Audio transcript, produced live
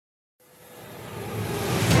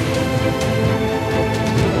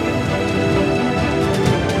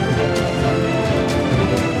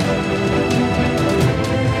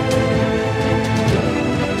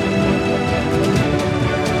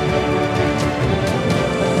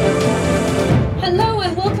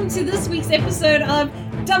episode of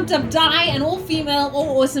Dumped Up Die, an all-female,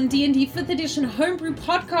 all-awesome D&D 5th edition homebrew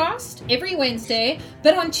podcast every Wednesday.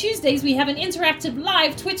 But on Tuesdays, we have an interactive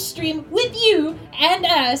live Twitch stream with you and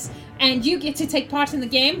us, and you get to take part in the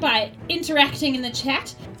game by interacting in the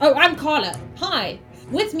chat. Oh, I'm Carla. Hi.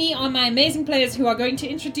 With me are my amazing players who are going to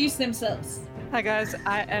introduce themselves. Hi guys,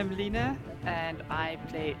 I am Lena, and I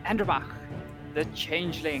play Andromach, the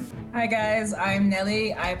Changeling. Hi guys, I'm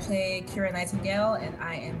Nelly. I play Kira Nightingale, and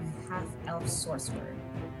I am half-elf sorcerer.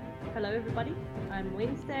 Hello everybody, I'm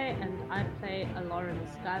Wednesday, and I play Aloran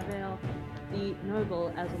Skyvale, the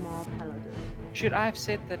noble Azamar Paladin. Should I have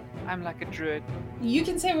said that I'm like a druid? You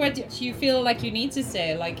can say what you feel like you need to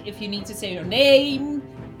say, like if you need to say your name,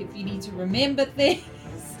 if you need to remember things.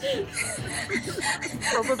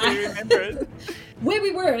 Probably remember it. Where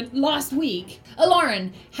we were last week,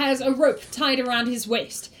 Aloran has a rope tied around his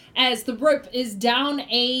waist as the rope is down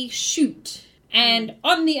a chute. And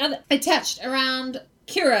on the other, attached around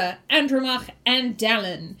Kira, Andromach, and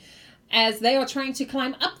Dallin as they are trying to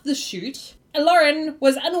climb up the chute. Aloran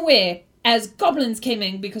was unaware as goblins came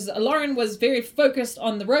in because Aloran was very focused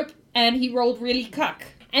on the rope and he rolled really cuck.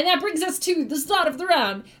 And that brings us to the start of the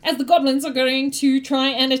round, as the goblins are going to try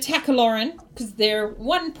and attack Aloran, because they're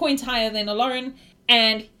 1 point higher than Aloran,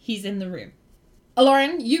 and he's in the room.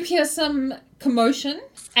 Aloran, you hear some commotion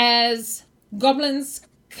as goblins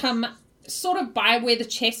come sort of by where the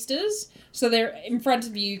chest is, so they're in front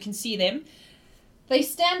of you, you can see them. They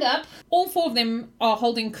stand up, all 4 of them are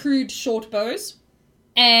holding crude short bows,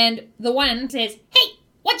 and the one says, "Hey,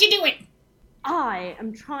 what you doing?" I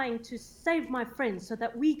am trying to save my friends so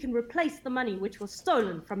that we can replace the money which was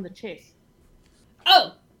stolen from the chest.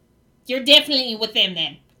 "Oh, you're definitely with them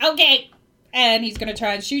then. Okay." And he's going to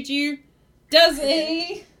try and shoot you. Does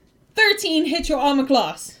a 13 hit your armor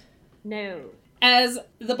class? No. As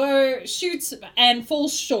the bow shoots and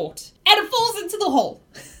falls short. And it falls into the hole.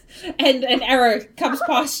 And an arrow comes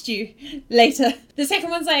past you later. The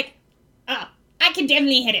second one's like, "Oh, I can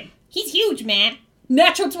definitely hit him. He's huge, man."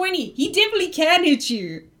 Natural 20. He definitely can hit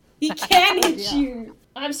you. He can hit Yeah. you.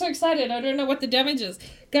 I'm so excited. I don't know what the damage is.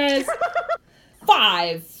 Guys,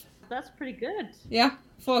 5. That's pretty good. Yeah,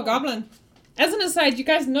 for a goblin. As an aside, you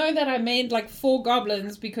guys know that I made like 4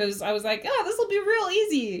 goblins because I was like, this will be real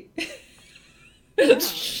easy.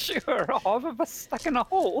 Sure, half of us stuck in a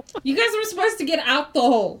hole. You guys were supposed to get out the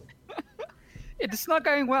hole. It's not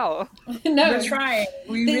going well. No, We're trying.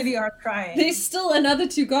 We There's- really are trying. there's still another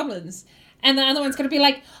 2 goblins. And the other one's going to be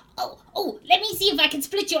like, oh, let me see if I can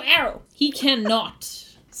split your arrow. He cannot.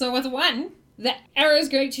 So with one, the arrow is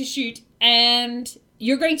going to shoot and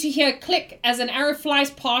you're going to hear a click as an arrow flies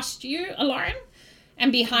past you, Aloran,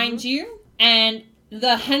 and behind you. And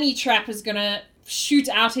the honey trap is going to shoot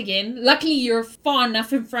out again. Luckily, you're far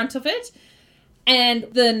enough in front of it. And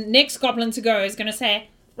the next goblin to go is going to say,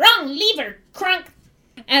 "Wrong lever, crunk."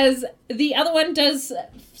 As the other one does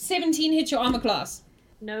 17 hit your armor class.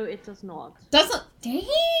 No, it does not. Doesn't. Damn.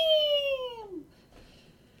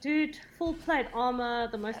 Dude, full plate armor,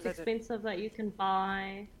 the most How does it- expensive that you can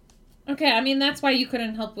buy. Okay, I mean, that's why you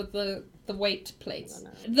couldn't help with the weight plates.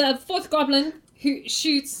 No. The 4th goblin who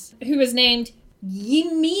shoots, who is named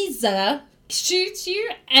Yimiza, shoots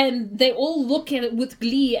you, and they all look at it with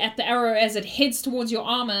glee at the arrow as it heads towards your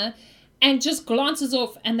armor, and just glances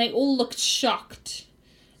off, and they all look shocked.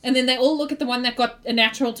 And then they all look at the one that got a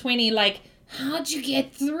natural 20, like, "How'd you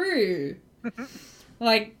get through?"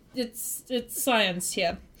 Like, it's science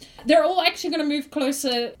here. They're all actually going to move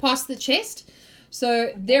closer past the chest.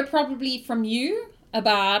 So they're probably from you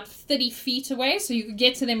about 30 feet away, so you could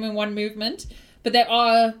get to them in one movement. But they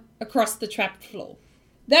are across the trapped floor.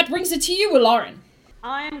 That brings it to you, Aloran.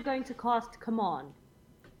 I am going to cast Command.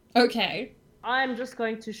 Okay. I am just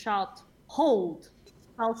going to shout, "Hold!"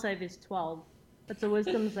 Spell save is 12. It's a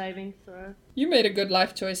wisdom saving throw. You made a good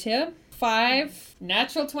life choice here. 5,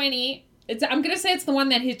 natural 20. I'm going to say it's the one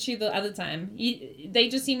that hit you the other time. They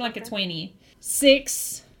just seem like a 20.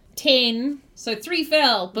 6, 10. So 3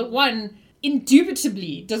 fail, but 1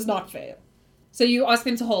 indubitably does not fail. So you ask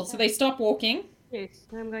them to hold. So they stop walking. Yes,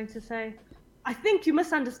 and I'm going to say, "I think you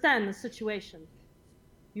misunderstand the situation.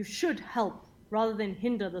 You should help rather than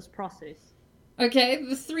hinder this process." Okay,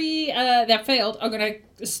 the 3 that failed are going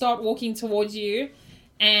to start walking towards you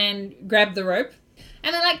and grab the rope.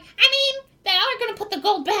 And they're like, "I mean, they are going to put the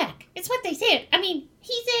gold back. It's what they said. I mean,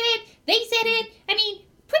 he said it, they said it. I mean,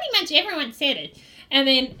 pretty much everyone said it." And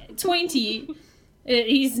then 20,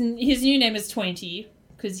 his new name is 20,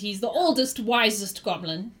 because he's the oldest, wisest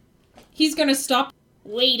goblin. He's going to stop.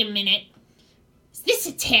 "Wait a minute. Is this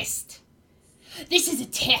a test? This is a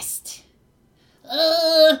test.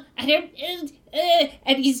 And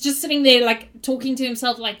And he's just sitting there, like, talking to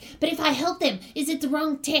himself, like, but if I help them, is it the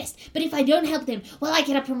wrong test? But if I don't help them, will I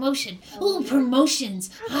get a promotion? Ooh, promotions.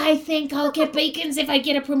 I think I'll get bacons if I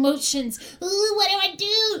get a promotions. Ooh, what do I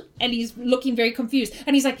do? And he's looking very confused.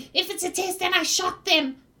 And he's like, if it's a test, then I shot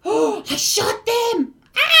them. Oh, I shot them.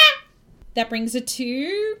 Ah! That brings it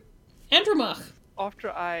to Andromach.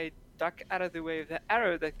 After I duck out of the way of the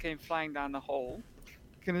arrow that came flying down the hole,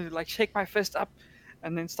 gonna like shake my fist up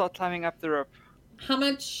and then start climbing up the rope. How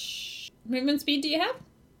much movement speed do you have?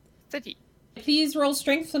 30. Please roll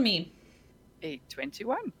strength for me. A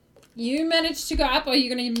 21. You managed to go up, or are you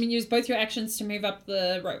going to use both your actions to move up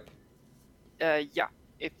the rope? Yeah.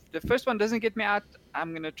 If the first one doesn't get me out,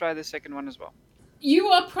 I'm gonna try the second one as well. You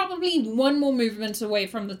are probably one more movement away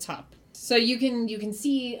from the top. So you can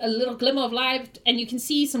see a little glimmer of light, and you can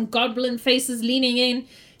see some goblin faces leaning in,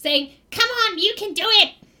 saying, "Come on, you can do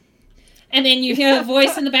it!" And then you hear a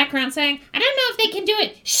voice in the background saying, "I don't know if they can do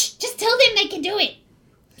it. Shh, just tell them they can do it."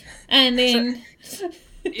 And then...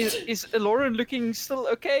 Is Lauren looking still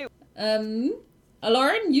okay?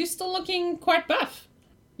 Lauren, you still looking quite buff.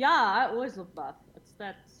 Yeah, I always look buff. It's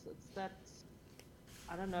that,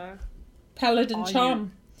 I don't know. Paladin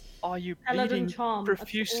charm. Are you Paladin bleeding charm.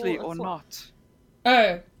 profusely That's or all. not?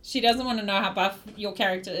 Oh, she doesn't want to know how buff your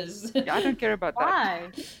character is. Yeah, I don't care about that.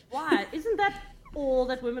 Why? Why? Isn't that all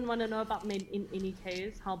that women want to know about men in any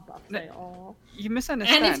case? How buff No. they are. You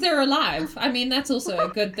misunderstand. And if they're alive, I mean, that's also a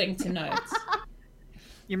good thing to note.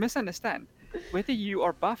 You misunderstand. Whether you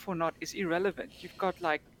are buff or not is irrelevant. You've got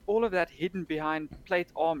like all of that hidden behind plate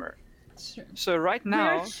armor. Sure. So right Where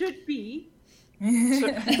now, it should be.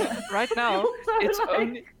 right now, So, it's like-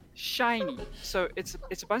 only shiny. So it's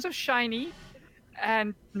a bunch of shiny,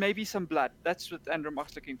 and maybe some blood. That's what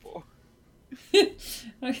Andromach's looking for.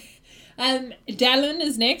 Okay. Dallin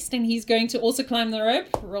is next, and he's going to also climb the rope.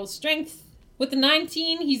 Roll strength. With the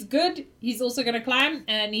 19, he's good. He's also going to climb,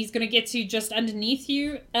 and he's going to get to just underneath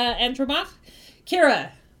you, Andromach.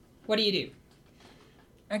 Kira, what do you do?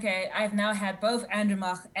 Okay, I've now had both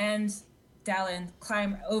Andromach and Dallin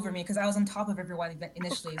climb over me because I was on top of everyone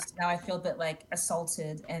initially. So now I feel a bit like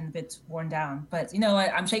assaulted and a bit worn down. But you know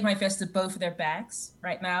what? I'm shaking my fist at both of their backs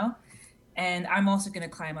right now, and I'm also going to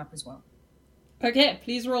climb up as well. Okay,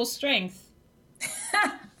 please roll strength.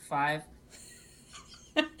 5.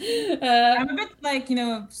 I'm a bit like,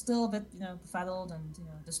 still a bit, befuddled and,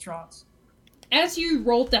 distraught. As you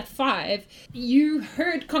rolled that 5, you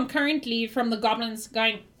heard concurrently from the goblins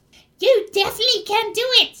going, "You definitely can do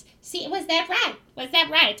it! See, was that right? Was that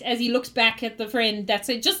right?" As he looks back at the friend that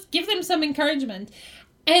said, just give them some encouragement.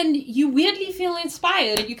 And you weirdly feel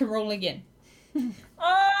inspired, and you can roll again.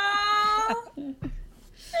 Oh!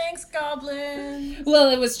 Thanks, Goblin. Well,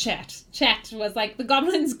 it was chat. Chat was like, the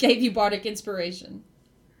goblins gave you bardic inspiration.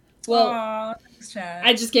 Well, Aw, thanks, Chad.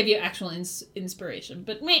 I just gave you actual inspiration,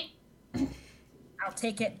 but meh. I'll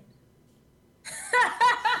take it.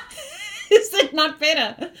 Is it not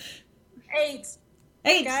better? 8.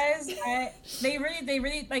 8. Guys, they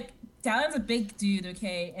really, like, Dallin's a big dude,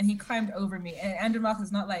 okay? And he climbed over me. And Andromach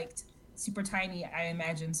is not, like, super tiny, I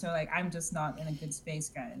imagine. So, like, I'm just not in a good space,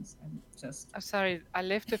 guys. I'm sorry, I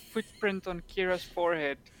left a footprint on Kira's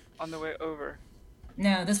forehead on the way over.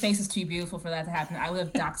 No, this face is too beautiful for that to happen. I would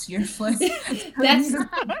have docked your foot.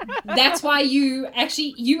 That's why you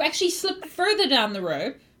actually slipped further down the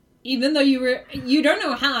rope, even though you don't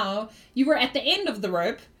know how, you were at the end of the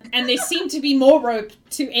rope, and there seemed to be more rope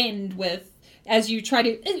to end with as you try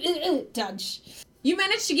to dodge. You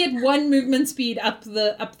managed to get 1 movement speed up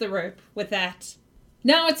the rope with that.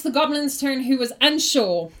 Now it's the goblin's turn, who was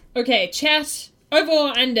unsure. Okay, chat, over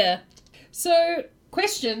or under? So,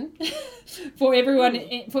 question for everyone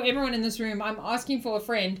in this room. I'm asking for a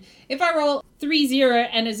friend. If I roll 3-0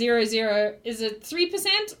 and a 0-0, is it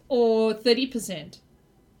 3% or 30%?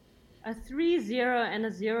 A 3-0 and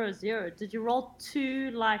a 0-0. Did you roll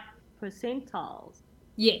 2 like percentiles?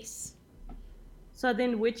 Yes. So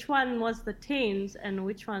then, which one was the tens and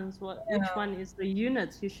which one is the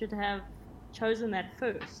units? You should have chosen that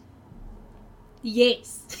first.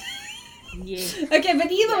 Yes. Yes. Okay,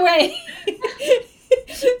 but either way.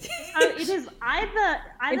 So it is either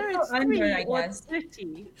it's under, 3 I or guess.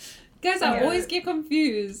 30. Guys, I Yeah. always get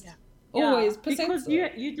confused. Yeah. Always. Yeah, because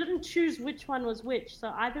percent. you didn't choose which one was which.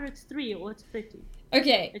 So either it's 3 or it's 30.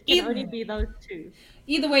 Okay. It can only be those two.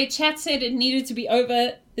 Either way, chat said it needed to be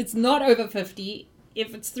over. It's not over 50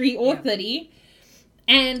 if it's 3 or Yeah. 30.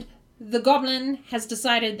 And the goblin has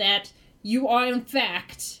decided that you are, in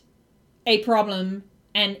fact, a problem,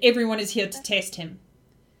 and everyone is here to test him.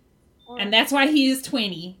 And that's why he is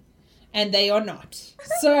 20, and they are not.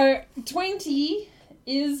 So, 20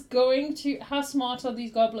 is going to... How smart are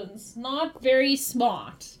these goblins? Not very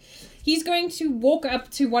smart. He's going to walk up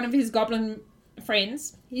to one of his goblin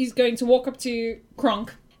friends. He's going to walk up to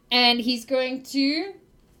Kronk. And he's going to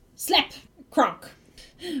slap Kronk.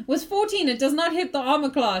 With 14, it does not hit the armor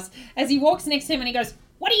class. As he walks next to him and he goes,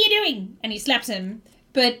 "What are you doing?" And he slaps him.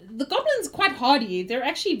 But the goblins are quite hardy. They're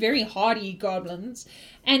actually very hardy goblins.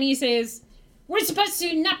 And he says, "We're supposed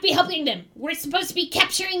to not be helping them. We're supposed to be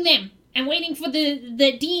capturing them and waiting for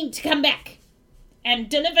the dean to come back and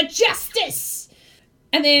deliver justice."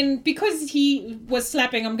 And then because he was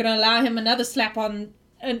slapping, I'm going to allow him another slap on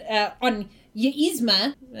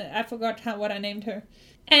Yzma. I forgot what I named her.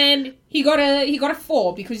 And he got a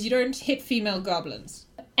 4 because you don't hit female goblins.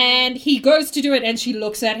 And he goes to do it and she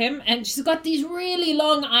looks at him and she's got these really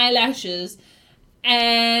long eyelashes.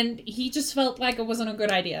 And he just felt like it wasn't a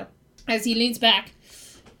good idea. As he leans back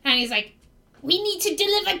and he's like, "We need to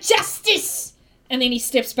deliver justice!" And then he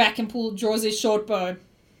steps back and draws his short bow.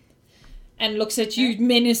 And looks at you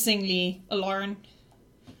menacingly, Lauren.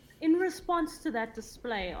 In response to that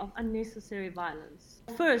display of unnecessary violence,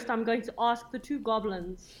 first I'm going to ask the 2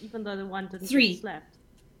 goblins, even though the one didn't 3. get slapped.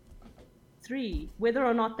 3, whether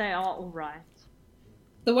or not they are alright.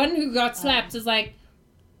 The one who got slapped is like,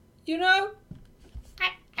 "You know,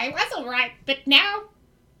 I was alright, but now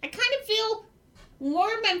I kind of feel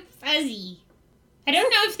warm and fuzzy. I don't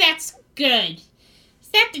know if that's good. Is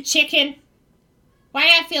that the chicken?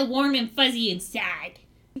 Why I feel warm and fuzzy inside."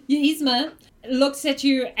 Yzma looks at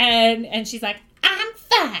you and she's like, "I'm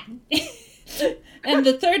fine." And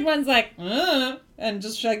the third one's like, and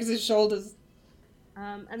just shrugs his shoulders.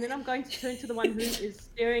 And then I'm going to turn to the one who is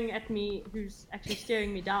staring at me, who's actually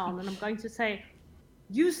staring me down, and I'm going to say,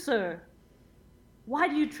 "You, sir, why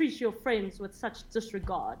do you treat your friends with such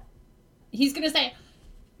disregard?" He's gonna say,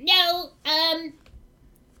 "No, I'm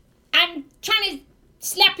trying to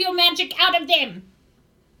slap your magic out of them.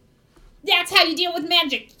 That's how you deal with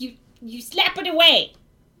magic. You slap it away.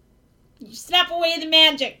 You slap away the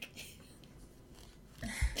magic."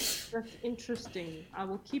 That's interesting. I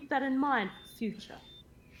will keep that in mind for future.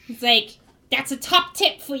 It's like, "That's a top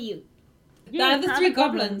tip for you." The other 3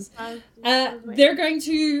 goblins, They're they're going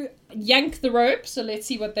to yank the rope. So let's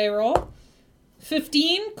see what they roll.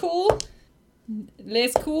 15, cool.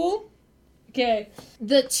 Less cool. Okay.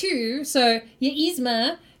 The 2, so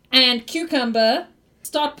Yzma and Cucumber,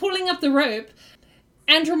 start pulling up the rope.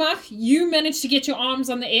 Andromach, you manage to get your arms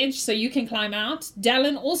on the edge so you can climb out.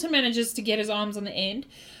 Dallin also manages to get his arms on the end.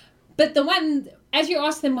 But the one, as you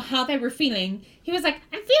asked them how they were feeling, he was like,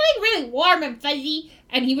 "I'm feeling really warm and fuzzy."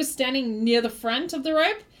 And he was standing near the front of the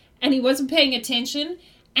rope and he wasn't paying attention.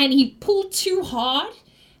 And he pulled too hard.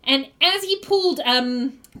 And as he pulled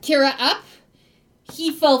Kira up, he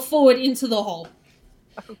fell forward into the hole.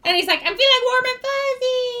 And he's like, "I'm feeling warm and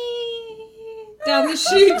fuzzy," down the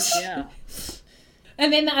chute. Yeah.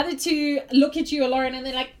 And then the other 2 look at you, Lauren, and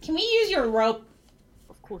they're like, "Can we use your rope?"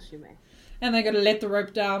 Of course you may. And they're going to let the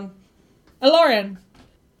rope down. Lauren,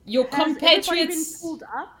 your Has everybody compatriots... been pulled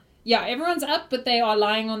up? Yeah, everyone's up, but they are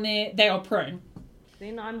lying on they are prone.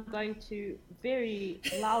 Then I'm going to very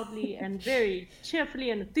loudly and very cheerfully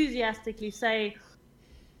and enthusiastically say,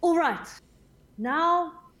 "All right,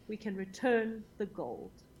 now we can return the gold."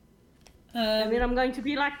 And then I'm going to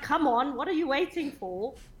be like, "Come on, what are you waiting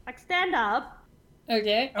for? Like, stand up."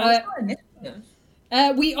 Okay. Oh, it's not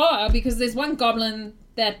initiative. We are, because there's one goblin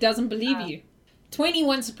that doesn't believe Oh. you. 20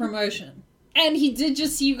 wants a promotion. And he did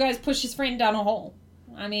just see you guys push his friend down a hole.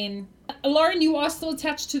 I mean, Lauren, you are still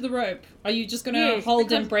attached to the rope. Are you just going to Yes, hold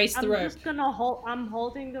because and brace the rope? I'm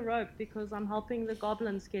holding the rope because I'm helping the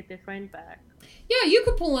goblins get their friend back. Yeah, you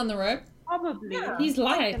could pull on the rope. Probably. Yeah. He's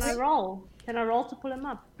light. Can I roll? Can I roll to pull him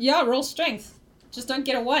up? Yeah, roll strength. Just don't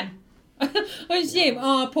get a 1. Oh, shame.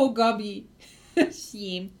 Oh, poor Gobby.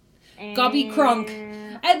 Shame. Gobby Kronk.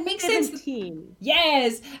 It makes sense. 17.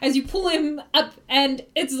 Yes, as you pull him up, and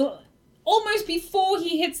it's almost before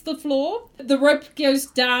he hits the floor, the rope goes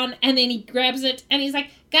down, and then he grabs it, and he's like,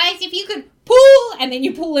 "Guys, if you could pull," and then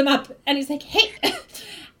you pull him up, and he's like, "Hey,"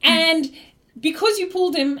 and because you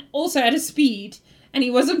pulled him also at a speed, and he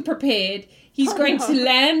wasn't prepared, he's going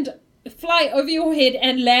to fly over your head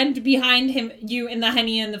and land behind you in the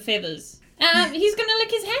honey and the feathers. He's gonna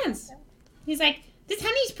lick his hands. He's like, "This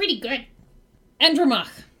honey's pretty good." Andromach.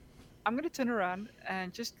 I'm going to turn around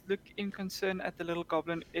and just look in concern at the little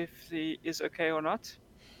goblin if he is okay or not.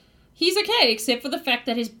 He's okay, except for the fact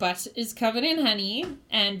that his butt is covered in honey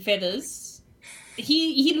and feathers.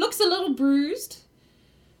 He looks a little bruised,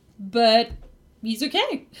 but he's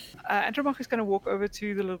okay. Andromach is going to walk over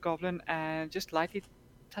to the little goblin and just lightly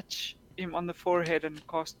touch him on the forehead and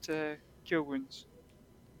cast Cure Wounds.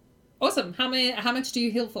 Awesome. How much do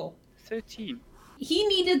you heal for? 13. He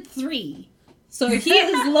needed 3. So he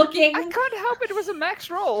is looking... I can't help it. It was a max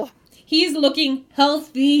roll. He's looking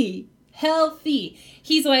healthy. Healthy.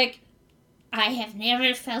 He's like, I have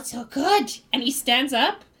never felt so good. And he stands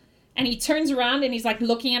up and he turns around and he's like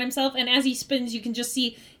looking at himself. And as he spins, you can just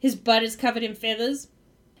see his butt is covered in feathers.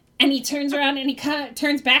 And he turns around and he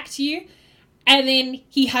turns back to you. And then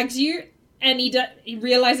he hugs you. And he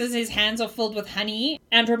realizes his hands are filled with honey,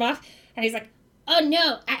 Andromach. And he's like, oh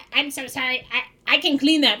no, I'm so sorry. I can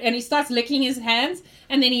clean that. And he starts licking his hands.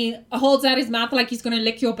 And then he holds out his mouth like he's going to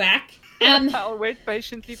lick your back. I'll wait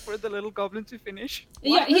patiently for the little goblin to finish.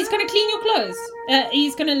 Yeah, he's going to clean your clothes.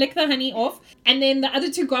 He's going to lick the honey off. And then the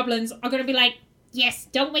other 2 goblins are going to be like, yes,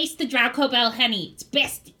 don't waste the Draco honey. It's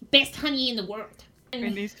best honey in the world.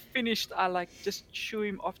 When he's finished, I like just shoo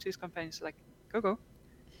him off to his companions. Like, go.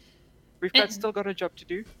 We've still got a job to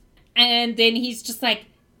do. And then he's just like,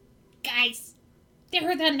 guys,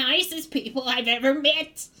 they're the nicest people I've ever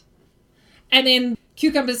met. And then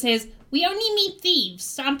Cucumber says, we only meet thieves,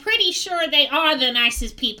 so I'm pretty sure they are the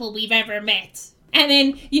nicest people we've ever met. And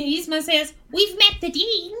then Yzma says, we've met the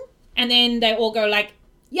Dean. And then they all go like,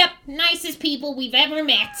 yep, nicest people we've ever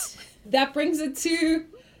met. That brings it to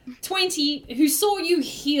 20, who saw you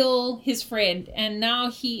heal his friend, and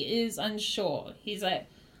now he is unsure. He's like,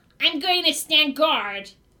 I'm going to stand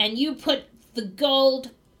guard, and you put the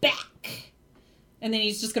gold back. And then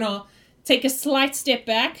he's just going to take a slight step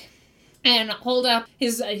back and hold up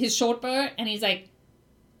his short bow, and he's like,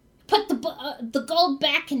 put the gold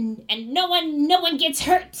back, and no one gets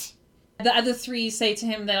hurt. The other 3 say to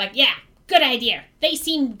him, they're like, yeah, good idea. They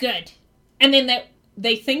seem good. And then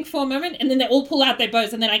they think for a moment, and then they all pull out their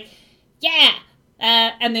bows, and they're like, yeah.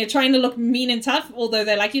 And they're trying to look mean and tough, although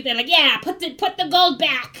they're like you. They're like, yeah, put the gold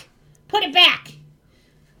back. Put it back.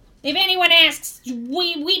 If anyone asks,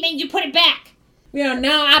 we made you put it back. We are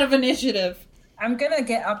now out of initiative. I'm gonna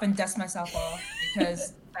get up and dust myself off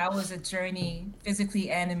because that was a journey physically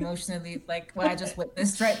and emotionally, like what I just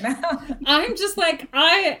witnessed right now. I'm just like,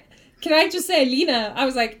 can I just say, Lena, I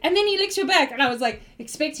was like, and then he licks your back. And I was like,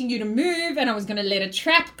 expecting you to move, and I was going to let a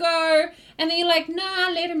trap go. And then you're like, nah,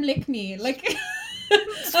 let him lick me. Like,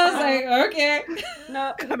 I was like, okay.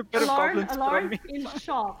 No, Alarm in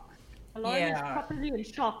shock. Alarm is properly in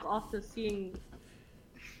shock after seeing,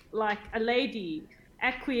 like, a lady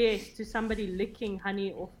acquiesce to somebody licking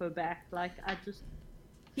honey off her back. Like,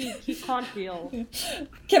 he can't deal.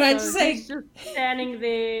 Can I just say... He's just standing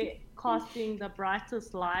there, casting the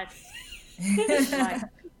brightest light, like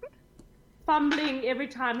fumbling every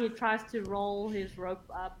time he tries to roll his rope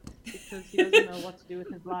up because he doesn't know what to do with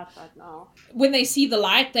his life right now. When they see the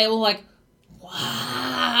light, they're all like,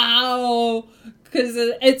 wow, because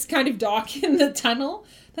it's kind of dark in the tunnel.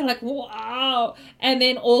 They're like, wow. And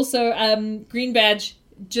then also Green Badge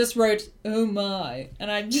just wrote, oh my. And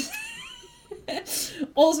I'm just...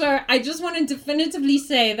 Also, I just want to definitively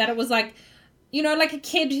say that it was like, you know, like a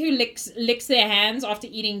kid who licks their hands after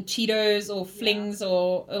eating Cheetos or flings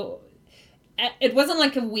or it wasn't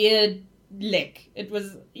like a weird lick. It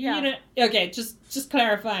was, you know, okay, just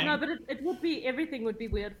clarifying. No, but everything would be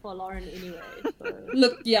weird for Lauren anyway. So.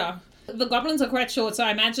 Look, yeah. The goblins are quite short, so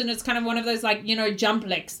I imagine it's kind of one of those, like, you know, jump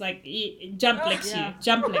licks. Like, jump licks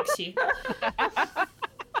you.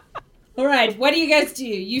 All right, what do you guys do?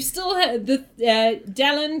 You still have,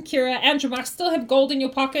 Dallin, Kira, Andromach still have gold in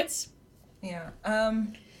your pockets? Yeah.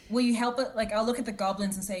 Will you help it? Like, I'll look at the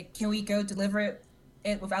goblins and say, can we go deliver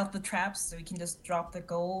it without the traps so we can just drop the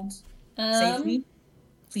gold safely?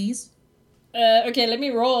 Please? Okay, let me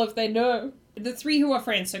roll if they know. The 3 who are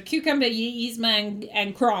friends, so Cucumber, Yzma,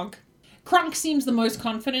 and Kronk. Kronk seems the most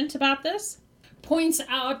confident about this. Points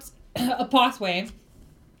out a pathway,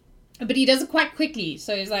 but he does it quite quickly.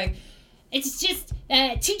 So he's like, it's just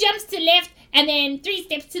 2 jumps to the left and then 3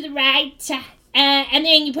 steps to the right. And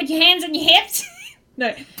then you put your hands on your hips.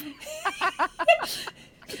 No.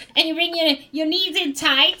 And you bring your knees in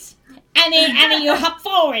tight. And then you hop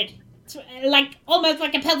forward. Like almost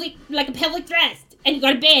like a pelvic thrust. And you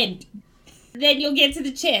gotta bend. Then you'll get to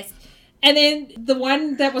the chest. And then the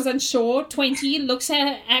one that was unsure, 20, looks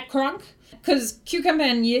at Kronk. Because Cucumber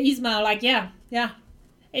and Yzma are like, yeah.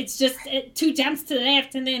 It's just 2 jumps to the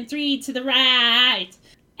left and then 3 to the right.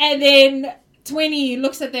 And then 20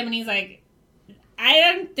 looks at them and he's like, I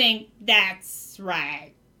don't think that's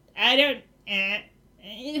right. I don't...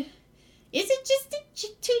 is it just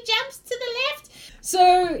 2 jumps to the left?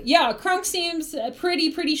 So, yeah, Kronk seems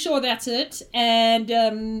pretty sure that's it.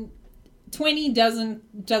 And 20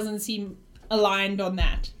 doesn't seem aligned on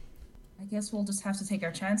that. I guess we'll just have to take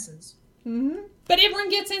our chances. Mm-hmm. But everyone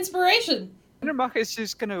gets inspiration. Andermach is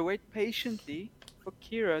just gonna wait patiently for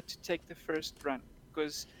Kira to take the first run,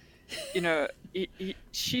 because,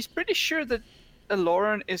 she's pretty sure that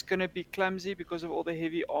Lauren is gonna be clumsy because of all the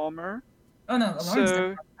heavy armor. Oh no, Lauren's So-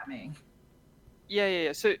 not coming.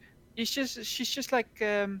 Yeah. So she's just like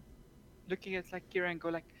looking at like Kira and go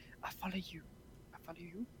like, I follow you.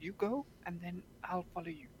 You go, and then I'll follow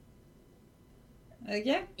you.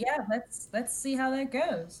 Okay. Yeah, let's see how that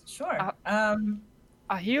goes. Sure.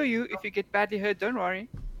 I'll heal you if you get badly hurt. Don't worry.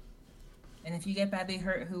 And if you get badly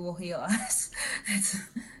hurt, who will heal us?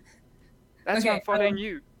 That's why I'm following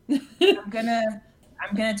you. I'm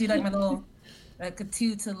gonna do like my little like a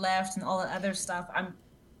 2 to the left and all the other stuff. I'm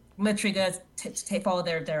literally gonna follow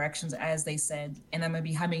their directions as they said, and I'm gonna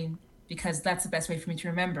be humming because that's the best way for me to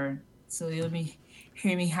remember. So you'll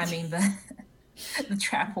hear me humming the the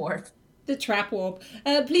trap warp. The trap warp.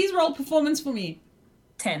 Please roll performance for me.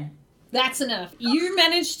 10. That's enough. You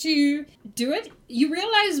managed to do it. You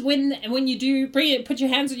realize when you do put your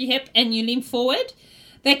hands on your hip and you lean forward,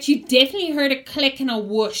 that you definitely heard a click and a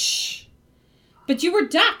whoosh. But you were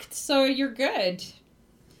ducked, so you're good.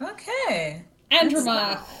 Okay.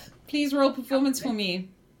 Andromach, please roll performance for me.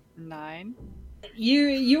 9.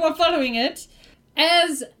 You are following it.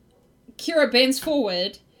 As Kira bends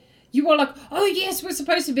forward, you are like, oh yes, we're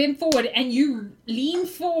supposed to bend forward, and you lean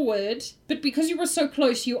forward, but because you were so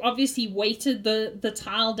close, you obviously weighted the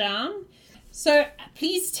tile down. So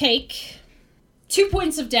please take 2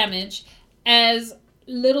 points of damage as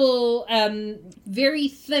little, very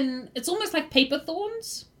thin, it's almost like paper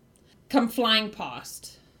thorns, come flying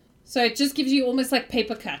past. So it just gives you almost like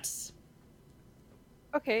paper cuts.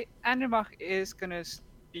 Okay, Andermach is gonna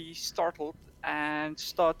be startled and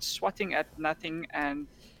start swatting at nothing and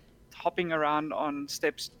hopping around on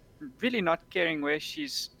steps, really not caring where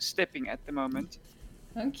she's stepping at the moment.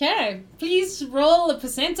 Okay, please roll a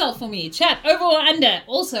percentile for me. Chat, over or under.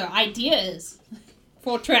 Also, ideas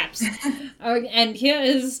for traps. And here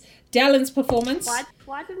is Dallin's performance.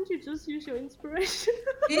 Why didn't you just use your inspiration?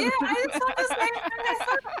 Yeah, I thought the same thing.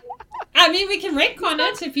 I mean, we can retcon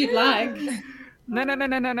it if you'd like.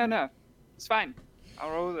 No. It's fine.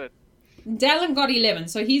 I'll roll it. Dallin got 11,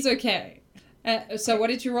 so he's okay. So what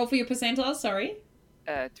did you roll for your percentile? Sorry?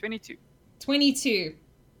 22. 22.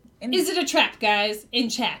 Is it a trap, guys? In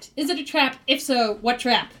chat. Is it a trap? If so, what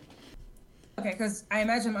trap? Okay, because I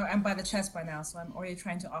imagine I'm by the chest by now, so I'm already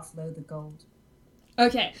trying to offload the gold.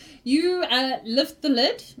 Okay, you lift the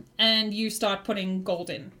lid and you start putting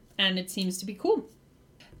gold in, and it seems to be cool.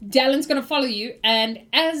 Dallin's going to follow you, and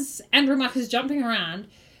as Andromach is jumping around,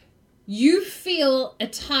 you feel a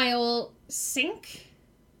tile sink,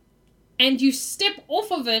 and you step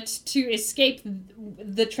off of it to escape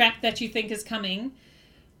the trap that you think is coming,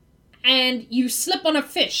 and you slip on a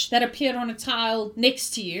fish that appeared on a tile next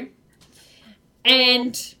to you,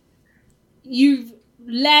 and you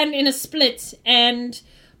land in a split, and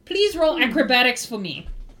please roll acrobatics for me.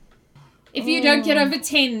 If you don't get over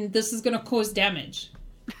 10, this is going to cause damage.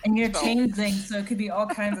 And you're changing, so it could be all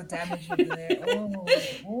kinds of damage over there.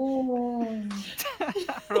 Oh.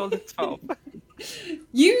 I rolled a 12.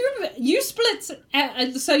 You split,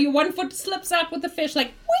 so your 1 foot slips out with the fish,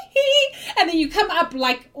 like, whee, and then you come up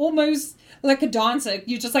like almost like a dancer.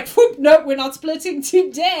 You're just like, whoop, no, we're not splitting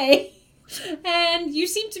today. And you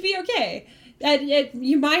seem to be okay.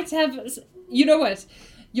 You might have, you know what,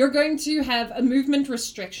 you're going to have a movement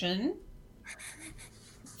restriction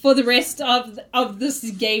for the rest of this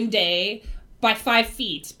game day by 5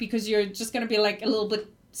 feet, because you're just going to be like a little bit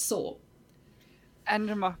sore.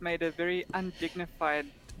 Andermach made a very undignified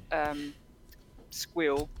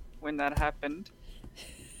squeal when that happened,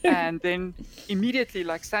 and then immediately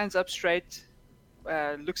like stands up straight,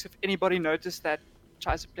 looks if anybody noticed that,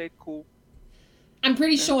 tries to play it cool. I'm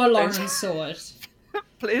pretty sure Lauren saw it.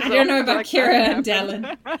 Please I don't know about like Kira and that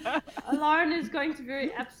Dallin. Lauren is going to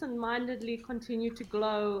very absent-mindedly continue to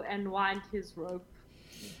glow and wind his rope.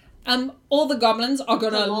 All the goblins are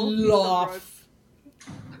gonna A long piece of laugh.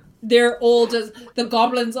 They're all just, the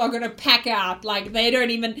goblins are gonna pack out, like they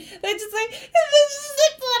don't even, they're just like, this is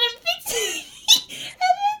a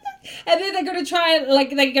and then they're gonna try, like,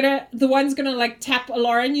 the one's gonna like tap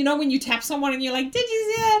Lauren, you know when you tap someone and you're like, did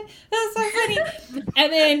you see that? That's so funny.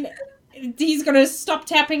 And then he's gonna stop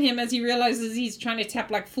tapping him as he realizes he's trying to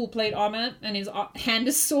tap like full plate armor, and his hand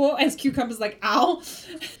is sore as Cucumber's like, ow.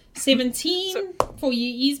 17 for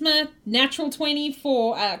Yzma, natural 20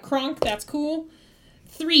 for Kronk, that's cool.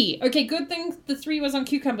 3. Okay, good thing the 3 was on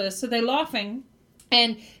Cucumber, so they're laughing.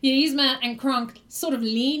 And Yzma and Kronk sort of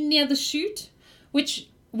lean near the chute, which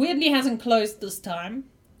weirdly hasn't closed this time.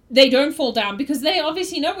 They don't fall down because they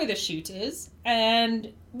obviously know where the chute is.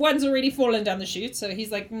 And one's already fallen down the chute, so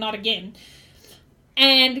he's like, not again.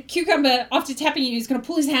 And Cucumber, after tapping you, he's going to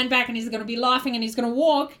pull his hand back and he's going to be laughing and he's going to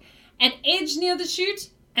walk and edge near the chute.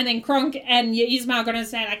 And then Kronk and Yzma are going to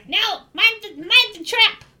say, like, no, mind the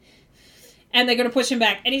trap. And they're going to push him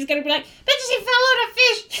back. And he's going to be like, but she fell on a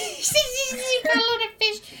fish. She fell on a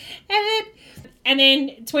fish. And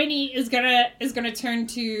then 20 is gonna turn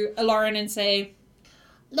to Lauren and say,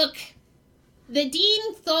 look, the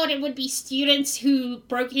dean thought it would be students who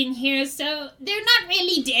broke in here, so they're not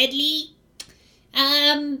really deadly.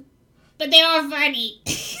 But they are funny.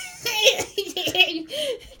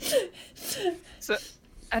 So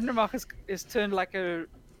Andromach is turned like a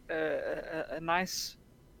nice,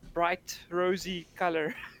 bright, rosy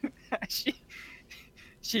color.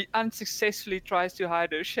 She unsuccessfully tries to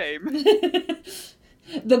hide her shame.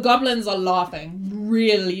 The goblins are laughing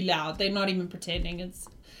really loud. They're not even pretending.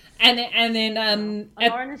 And then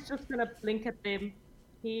Lauren is just gonna blink at them.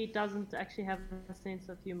 He doesn't actually have a sense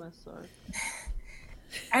of humor, so.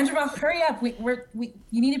 Andromach, hurry up! You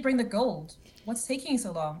need to bring the gold. What's taking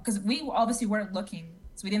so long? Because we obviously weren't looking,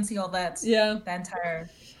 so we didn't see all that. Yeah. The entire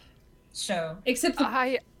show. Except for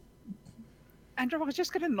Andromach is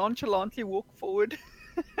just gonna nonchalantly walk forward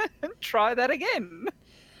and try that again.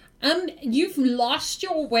 You've lost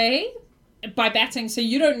your way by batting, so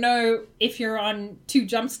you don't know if you're on 2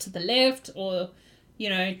 jumps to the left or,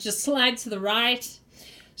 just slide to the right.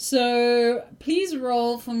 So please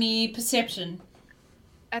roll for me perception.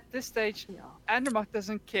 At this stage, Andromach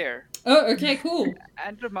doesn't care. Oh, okay, cool.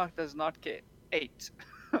 Andromach does not care. 8.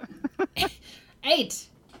 8.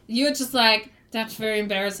 You're just like, that's very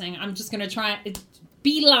embarrassing. I'm just going to try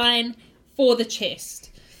beeline for the chest.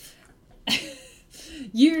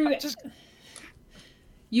 I'm just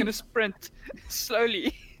gonna sprint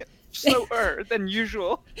slowly, slower than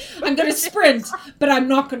usual. I'm gonna sprint, but I'm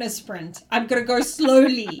not gonna sprint. I'm gonna go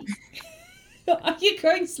slowly. Are you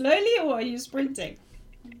going slowly or are you sprinting?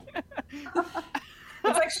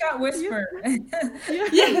 It's like Shout Whisper. You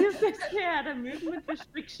basically had a movement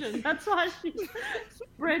restriction. That's why she's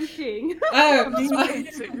sprinting. Oh,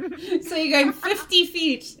 so you're going 50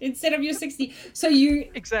 feet instead of your 60. So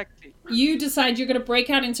Exactly. You decide you're going to break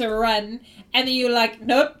out into a run, and then you're like,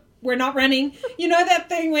 nope, we're not running. You know that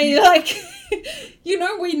thing where you're like,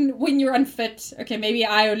 when you're unfit. Okay, maybe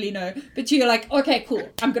I only know. But you're like, okay, cool.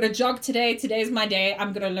 I'm going to jog today. Today's my day.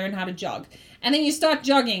 I'm going to learn how to jog. And then you start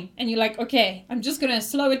jogging, and you're like, okay, I'm just going to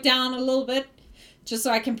slow it down a little bit just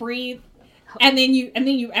so I can breathe. And then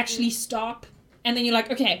you actually stop. And then you're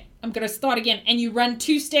like, okay, I'm going to start again. And you run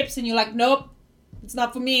 2 steps, and you're like, nope, it's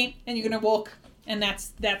not for me. And you're going to walk. And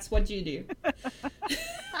that's what you do.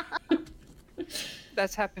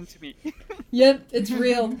 That's happened to me. Yep, it's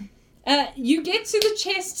real. You get to the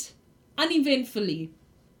chest uneventfully.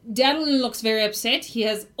 Dadelin looks very upset. He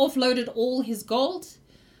has offloaded all his gold.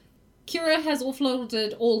 Kira has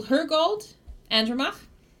offloaded all her gold. Andromach?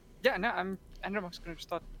 Yeah, no, Andromach's going to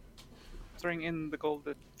start throwing in the gold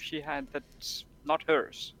that she had that's not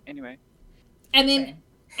hers, anyway. And then,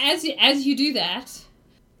 as you do that...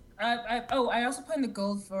 I also put in the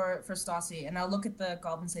gold for Stassi, and I'll look at the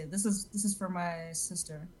gold and say, this is for my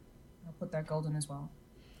sister. I'll put that gold in as well.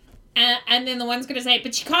 And then the one's going to say,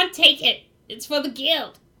 but you can't take it. It's for the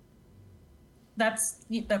guild. That's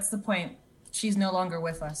the point. She's no longer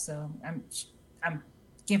with us, so I'm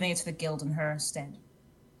giving it to the guild in her stead.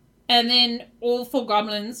 And then all 4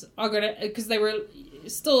 goblins are going to, because they were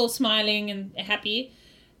still smiling and happy,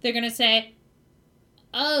 they're going to say,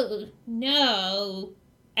 oh, no.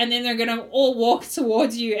 And then they're going to all walk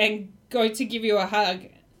towards you and go to give you a hug.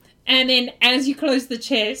 And then as you close the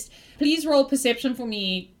chest, please roll perception for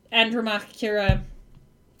me, Andromach, Kira,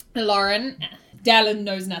 Lauren. Dallin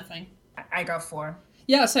knows nothing. I got 4.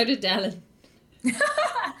 Yeah, so did Dallin.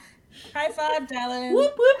 High five, Dallin.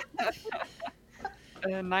 Whoop, whoop.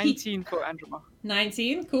 19 for Andromach.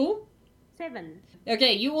 19, cool. 7.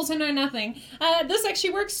 Okay, you also know nothing. This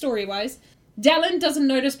actually works story-wise. Dallin doesn't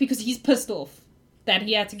notice because he's pissed off that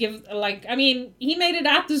he had to give, he made it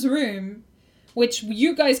out this room, which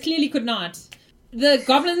you guys clearly could not. The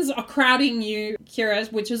goblins are crowding you,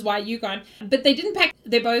 Kira, which is why you gone. But they didn't pack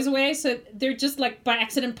their bows away, so they're just, by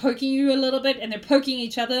accident poking you a little bit, and they're poking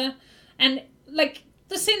each other. And,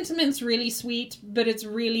 the sentiment's really sweet, but it's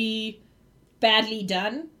really badly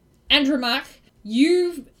done. Andromach,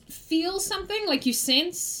 you feel something, you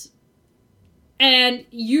sense, and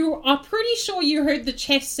you are pretty sure you heard the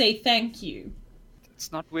chest say thank you.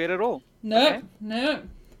 It's not weird at all. No, okay. No.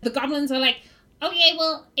 The goblins are like, okay,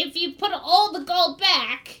 well, if you put all the gold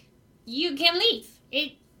back, you can leave.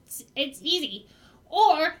 It's easy.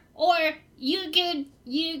 Or you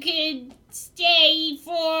could stay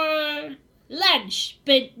for lunch,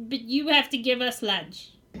 but you have to give us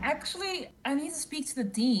lunch. Actually, I need to speak to the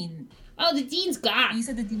dean. Oh, the dean's gone. You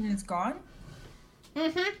said the dean is gone?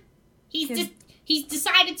 Mm-hmm. Can- He's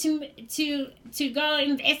decided to go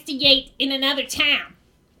investigate in another town.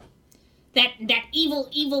 That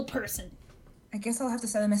evil person. I guess I'll have to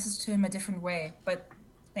send a message to him a different way, but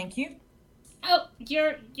thank you. Oh,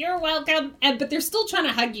 you're welcome. But they're still trying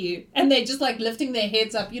to hug you, and they're just like lifting their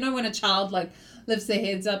heads up. You know when a child like lifts their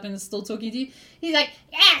heads up and is still talking to you? He's like,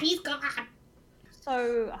 yeah, he's gone.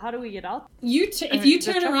 So how do we get out? If you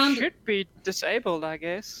turn the truck around, should be disabled, I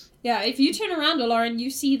guess. yeah, if you turn around, Lauren, you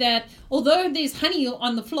see that although there's honey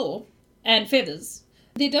on the floor and feathers,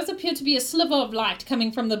 there does appear to be a sliver of light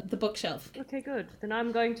coming from the bookshelf. Okay, good. Then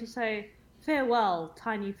I'm going to say farewell,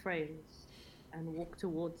 tiny friends, and walk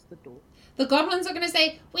towards the door. The goblins are going to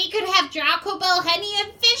say, we could have Draco Bell honey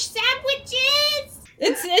and fish sandwiches.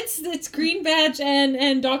 It's Green Badge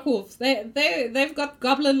and Dark Wolf. They've got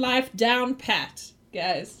goblin life down pat,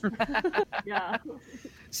 guys. Yeah.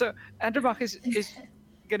 So Andromach is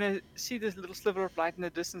gonna see this little sliver of light in the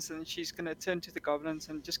distance, and she's gonna turn to the goblins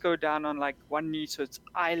and just go down on like one knee, so it's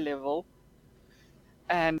eye level.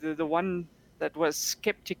 And the one that was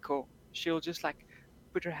skeptical, she'll just like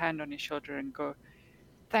put her hand on his shoulder and go,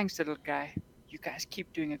 "Thanks, little guy. You guys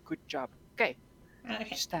keep doing a good job." Okay. Okay.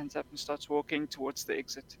 She stands up and starts walking towards the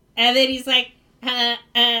exit. And then he's like,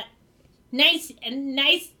 nice,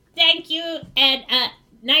 thank you, and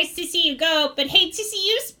nice to see you go, but hate to see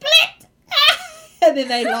you split. And then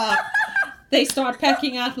they laugh. They start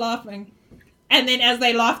packing out laughing. And then as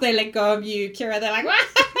they laugh, they let go of you, Kira. They're like,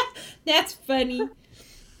 that's funny.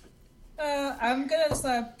 I'm gonna just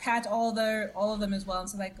pat all of them as well and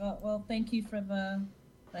say like, oh, well, thank you for the,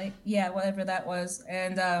 like, yeah, whatever that was,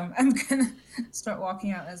 and I'm gonna start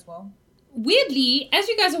walking out as well. Weirdly, as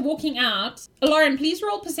you guys are walking out, Lauren, please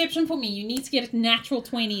roll perception for me. You need to get a natural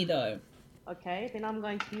 20, though. Okay, then I'm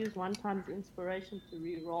going to use one time's inspiration to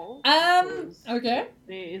re-roll. because Okay.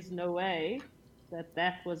 There is no way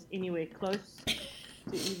that was anywhere close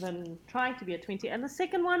to even trying to be a 20. And the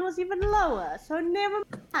second one was even lower, so never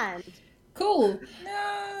mind. Cool.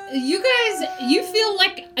 No. You guys, you feel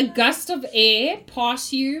like a gust of air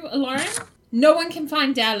pass you, Lauren. No one can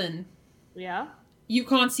find Dallin. Yeah? You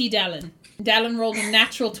can't see Dallin. Dallin rolled a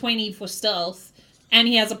natural 20 for stealth, and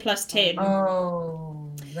he has a plus 10.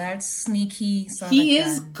 Oh, that's sneaky. He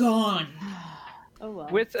is gone. Oh well.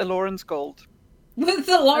 With Aloran's gold. With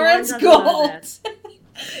the Lawrence doesn't know gold.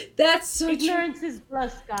 That's so true. Ignorance is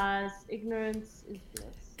bliss, guys. Ignorance is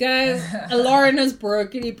bliss. Guys, Lauren is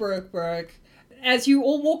broke. As you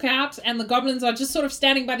all walk out, and the goblins are just sort of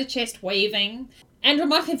standing by the chest waving.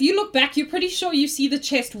 Andromach, if you look back, you're pretty sure you see the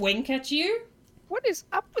chest wink at you. What is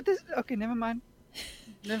up with this? Okay, never mind.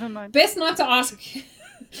 Best not to ask.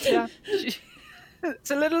 Yeah.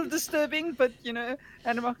 It's a little disturbing, but,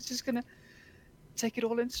 Andromach is just gonna take it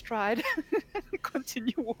all in stride and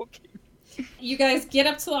continue walking. You guys get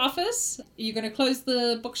up to the office. You're going to close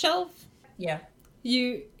the bookshelf. Yeah.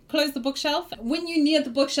 You close the bookshelf. When you near the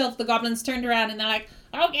bookshelf, the goblins turned around and they're like,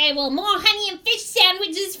 okay, well, more honey and fish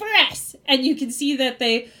sandwiches for us. And you can see that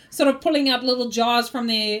they sort of pulling out little jars from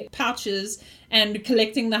their pouches and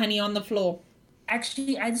collecting the honey on the floor.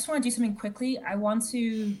 Actually, I just want to do something quickly. I want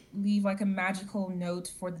to leave like a magical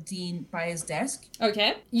note for the dean by his desk.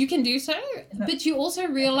 Okay, you can do so, but you also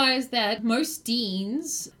realize that most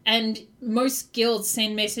deans and most guilds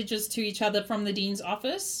send messages to each other from the dean's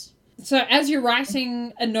office. So as you're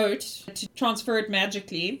writing a note to transfer it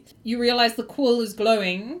magically, you realize the quill is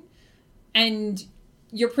glowing, and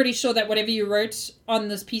you're pretty sure that whatever you wrote on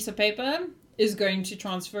this piece of paper is going to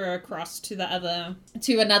transfer across to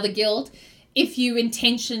another guild if you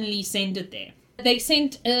intentionally send it there. They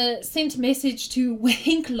sent a message to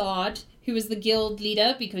Winklard, who is the guild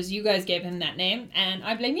leader, because you guys gave him that name, and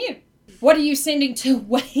I blame you. What are you sending to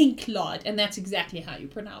Winklard? And that's exactly how you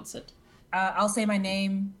pronounce it. I'll say my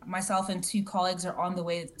name. Myself and 2 colleagues are on the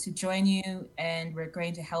way to join you, and we're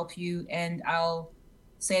going to help you. And I'll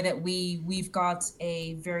say that we've got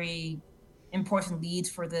a very important lead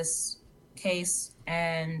for this case,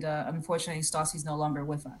 and unfortunately, Stassi's no longer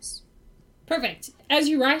with us. Perfect. As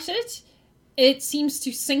you write it, it seems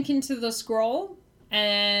to sink into the scroll,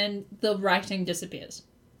 and the writing disappears.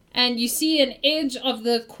 And you see an edge of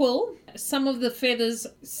the quill. Some of the feathers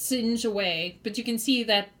singe away, but you can see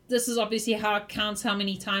that this is obviously how it counts how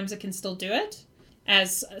many times it can still do it,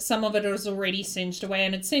 as some of it is already singed away,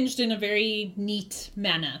 and it's singed in a very neat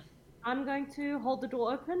manner. I'm going to hold the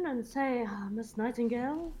door open and say, Miss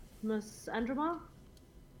Nightingale, Miss Andromach,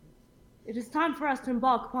 it is time for us to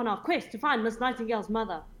embark upon our quest to find Miss Nightingale's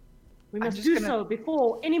mother. We I'm must just do gonna- so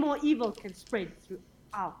before any more evil can spread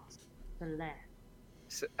throughout the land.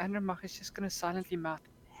 So Andromach is just gonna silently mouth,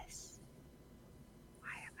 "Miss. Why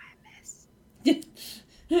am I miss?"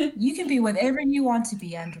 You can be whatever you want to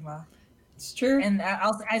be, Androma. It's true. And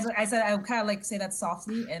I said I'll kind of like say that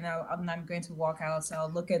softly, and I'm going to walk out. So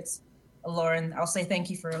I'll look at Lauren. I'll say thank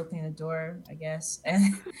you for opening the door, I guess.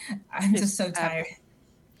 And I'm just so tired.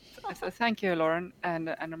 Thank you, Lauren. And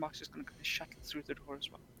Andromach's just gonna kind of shuttle through the door as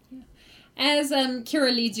well. As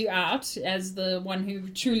Kira leads you out, as the one who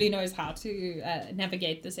truly knows how to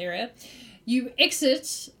navigate this area, you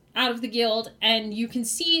exit out of the guild, and you can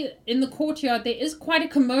see in the courtyard there is quite a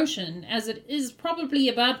commotion, as it is probably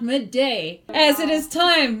about midday, as it is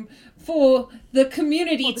time for the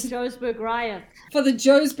community For the Joesburg riot. for the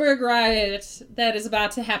Joesburg riot that is about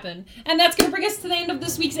to happen. And that's going to bring us to the end of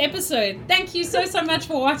this week's episode. Thank you so much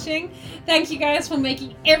for watching. Thank you guys for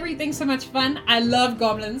making everything so much fun. I love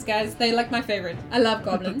goblins, guys. They like my favorite. I love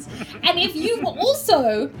goblins. And if you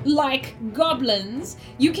also like goblins,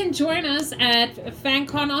 you can join us at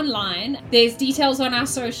FanCon Online. There's details on our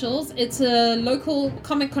socials. It's a local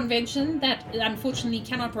comic convention that unfortunately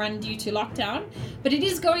cannot run due to lockdown, but it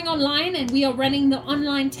is going online, and we are running the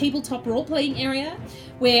online tabletop role-playing area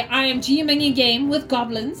where I am GMing a game with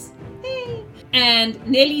goblins. Hey. And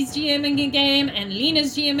Nelly's GMing a game, and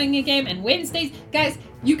Lena's GMing a game, and Wednesdays. Guys,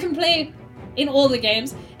 you can play in all the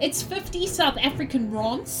games. It's 50 South African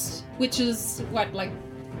rands, which is what, like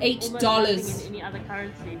Almost $8. nothing in any other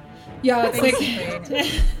currency. Yeah, it's like The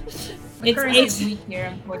it's currency is $8. weak here,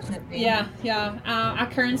 unfortunately. Yeah. Our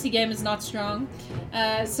currency game is not strong,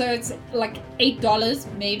 so it's like $8,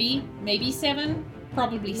 maybe $7,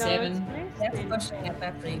 probably No, $7. it's less That's than- pushing it.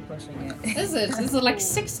 That's really pushing it. Is it? Is it like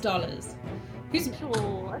 $6? Who's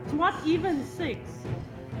Sure, it's not even 6.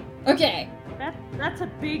 okay? That's a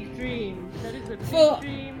big dream. That is a big For-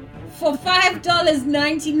 dream. For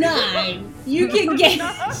 $5.99, you can get.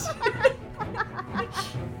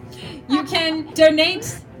 You can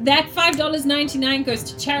donate. That $5.99 goes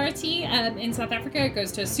to charity in South Africa. It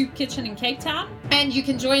goes to a soup kitchen in Cape Town. And you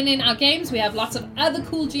can join in our games. We have lots of other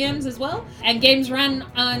cool GMs as well. And games run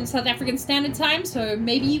on South African Standard Time, so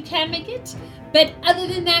maybe you can make it. But other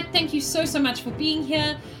than that, thank you so much for being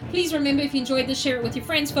here. Please remember, if you enjoyed this, share it with your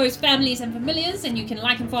friends, foes, families, and familiars. And you can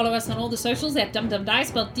like and follow us on all the socials at DumDumDie,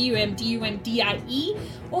 spelled DUMDUMDIE.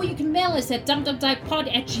 Or you can mail us at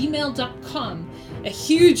dumdumdiepod@gmail.com. A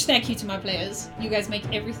huge thank you to my players. You guys make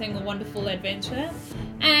everything a wonderful adventure.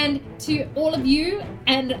 And to all of you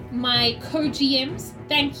and my co-GMs,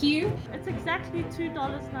 thank you. It's exactly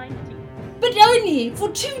 $2.90. But only for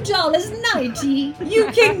 $2.90, you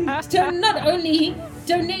can not only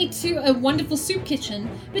donate to a wonderful soup kitchen,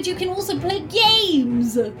 but you can also play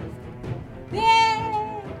games.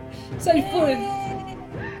 Yay! So for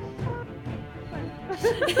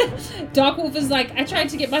Dark Wolf is like, I tried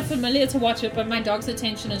to get my familiar to watch it, but my dog's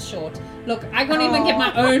attention is short. Look, I can't even get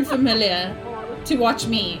my own familiar to watch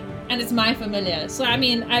me, and it's my familiar. So I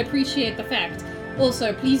mean, I appreciate the fact.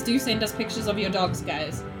 Also, please do send us pictures of your dogs,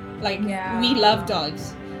 guys. Like, Yeah. we love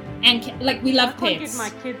dogs. And, we love I can't pets. get my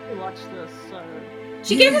kid to watch this, so...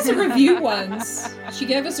 She gave us a review once. She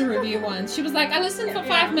was like, I listened for 5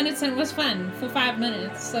 Yeah. minutes and it was fun for 5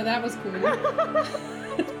 minutes. So that was cool.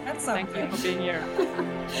 That's Thank you something. for being here.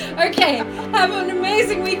 Okay, have an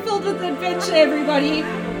amazing week filled with adventure, everybody.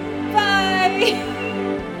 Bye!